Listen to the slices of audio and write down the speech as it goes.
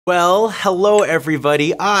Well, hello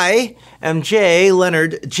everybody. I am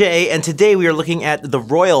JayLeonardJ, and today we are looking at the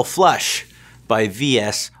Royal Flush by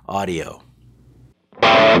VS Audio.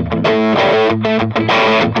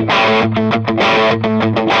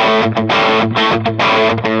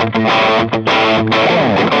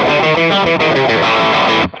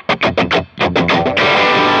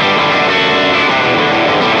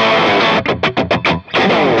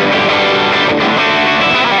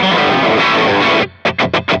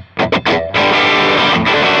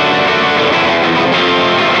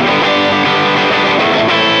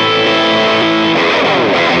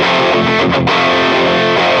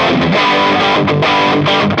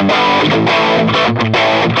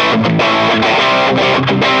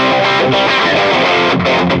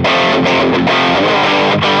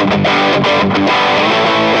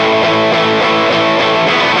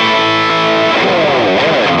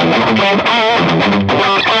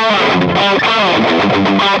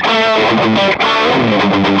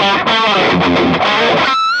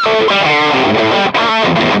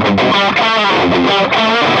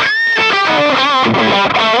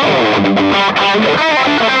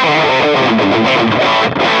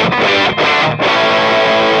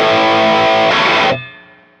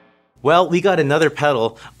 Well, we got another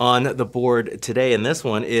pedal on the board today, and this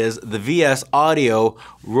one is the VS Audio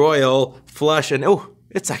Royal Flush, and oh,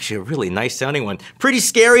 it's actually a really nice sounding one. Pretty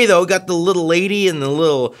scary though, got the little lady and the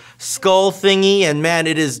little skull thingy, and man,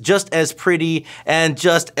 it is just as pretty and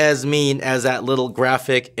just as mean as that little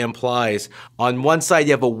graphic implies. On one side,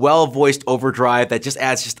 you have a well-voiced overdrive that just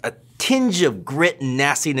adds just a tinge of grit and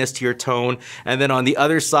nastiness to your tone, and then on the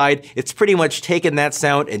other side, it's pretty much taking that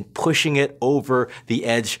sound and pushing it over the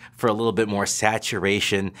edge for a little bit more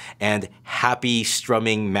saturation and happy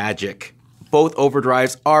strumming magic. Both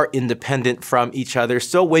overdrives are independent from each other,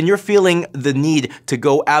 so when you're feeling the need to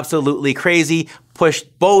go absolutely crazy, push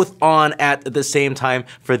both on at the same time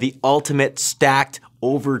for the ultimate stacked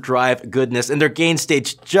overdrive goodness, and they're gain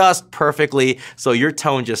staged just perfectly, so your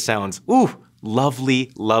tone just sounds, ooh,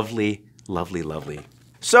 lovely, lovely, lovely, lovely.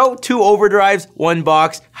 So 2 overdrives, 1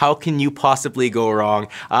 box, how can you possibly go wrong?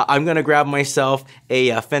 I'm gonna grab myself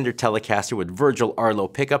a Fender Telecaster with Virgil Arlo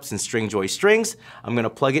pickups and Stringjoy strings. I'm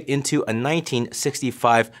gonna plug it into a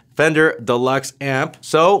 1965 Fender Deluxe amp.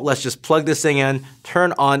 So let's just plug this thing in,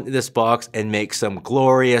 turn on this box, and make some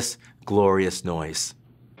glorious, glorious noise.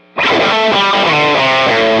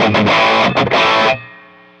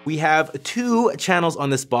 We have 2 channels on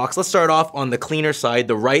this box. Let's start off on the cleaner side,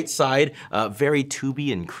 the right side, very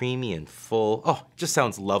tubey and creamy and full. Oh, it just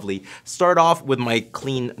sounds lovely. Start off with my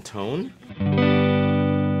clean tone.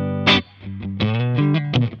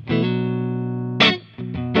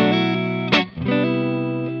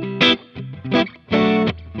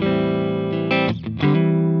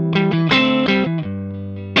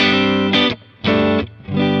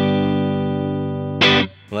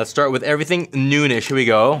 Let's start with everything noonish. Here we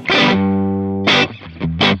go.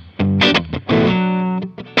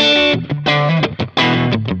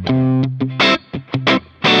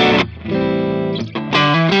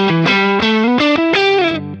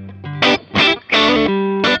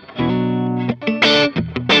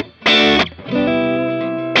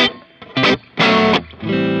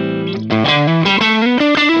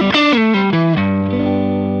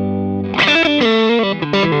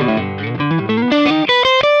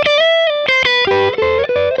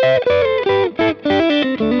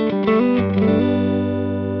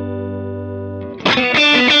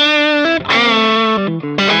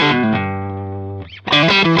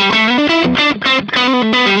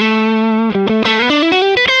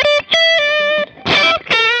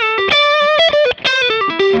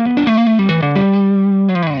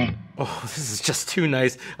 Oh, this is just too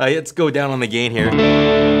nice. Let's go down on the gain here.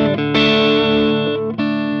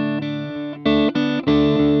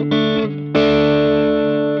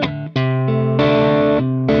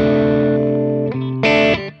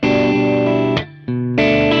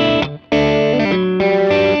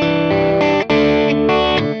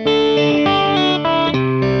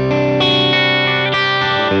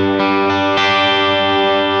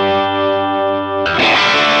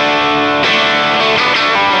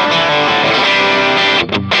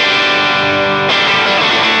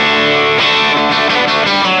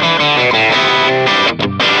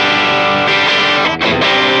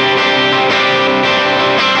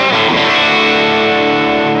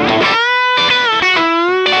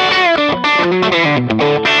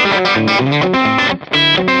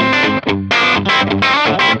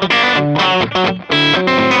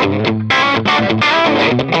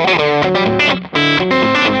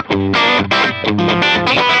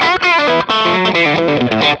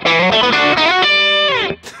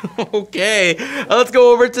 Okay, let's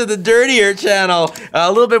go over to the dirtier channel.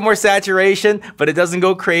 A little bit more saturation, but it doesn't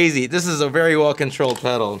go crazy. This is a very well controlled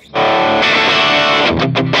pedal.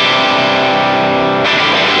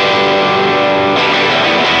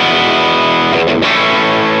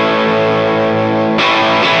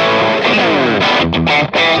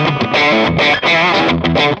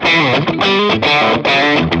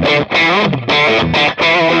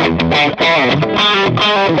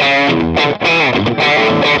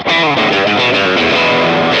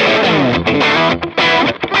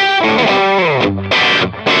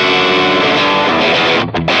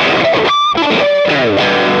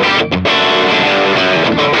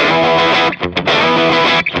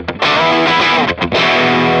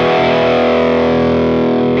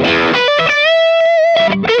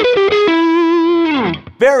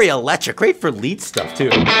 Very electric, great for lead stuff too.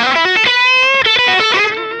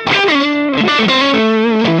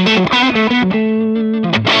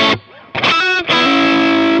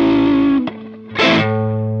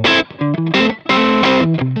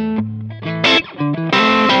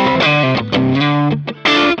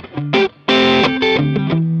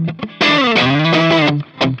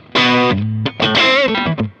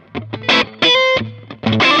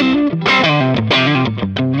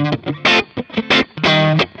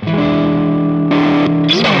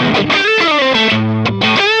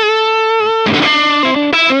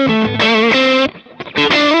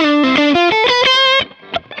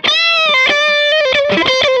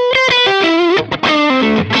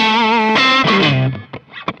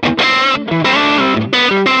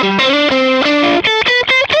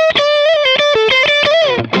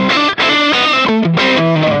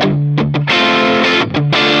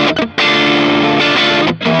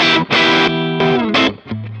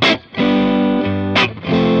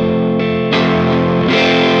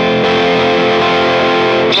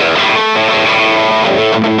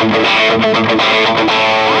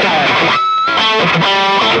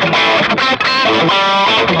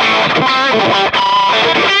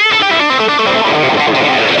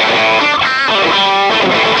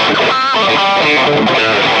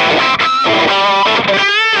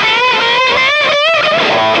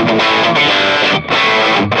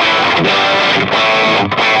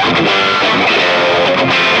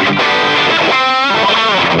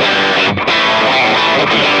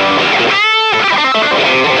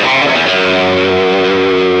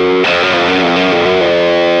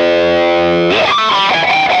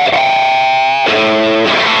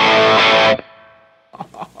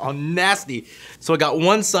 Nasty. So I got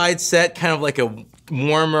one side set, kind of like a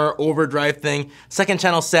warmer overdrive thing. Second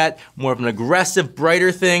channel set, more of an aggressive,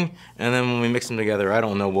 brighter thing. And then when we mix them together, I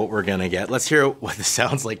don't know what we're gonna get. Let's hear what this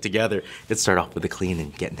sounds like together. Let's start off with the clean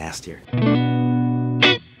and get nastier.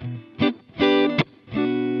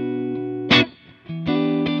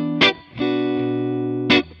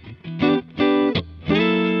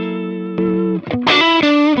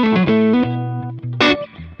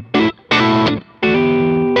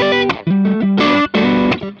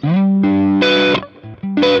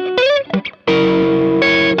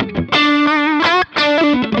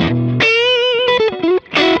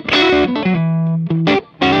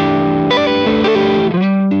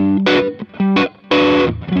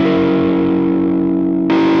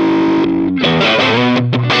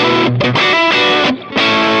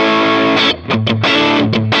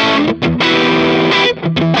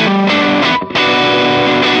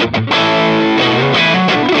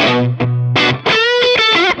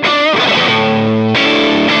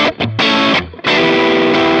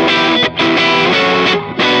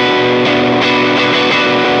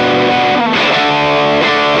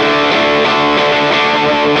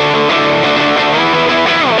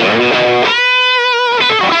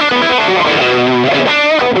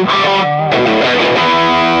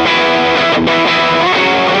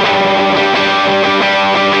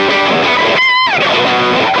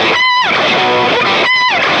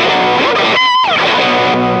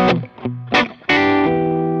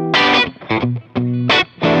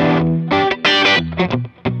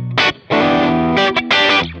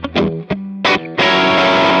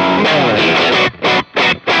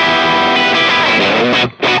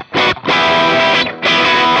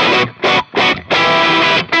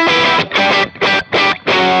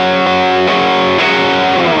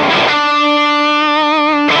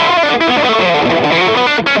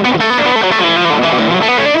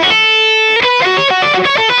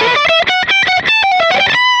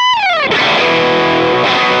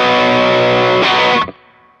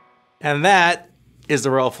 And that is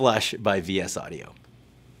the Royal Flush by VS Audio.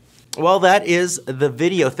 Well, that is the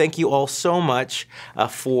video. Thank you all so much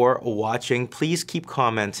for watching. Please keep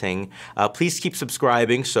commenting. Please keep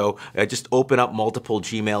subscribing. So just open up multiple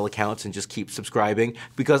Gmail accounts and just keep subscribing,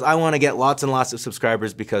 because I want to get lots and lots of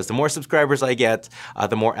subscribers, because the more subscribers I get,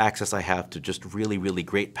 the more access I have to just really, really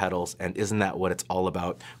great pedals. And isn't that what it's all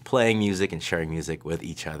about? Playing music and sharing music with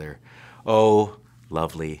each other. Oh,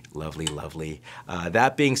 lovely, lovely, lovely.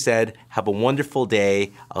 That being said, have a wonderful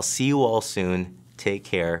day. I'll see you all soon. Take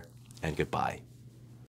care and goodbye.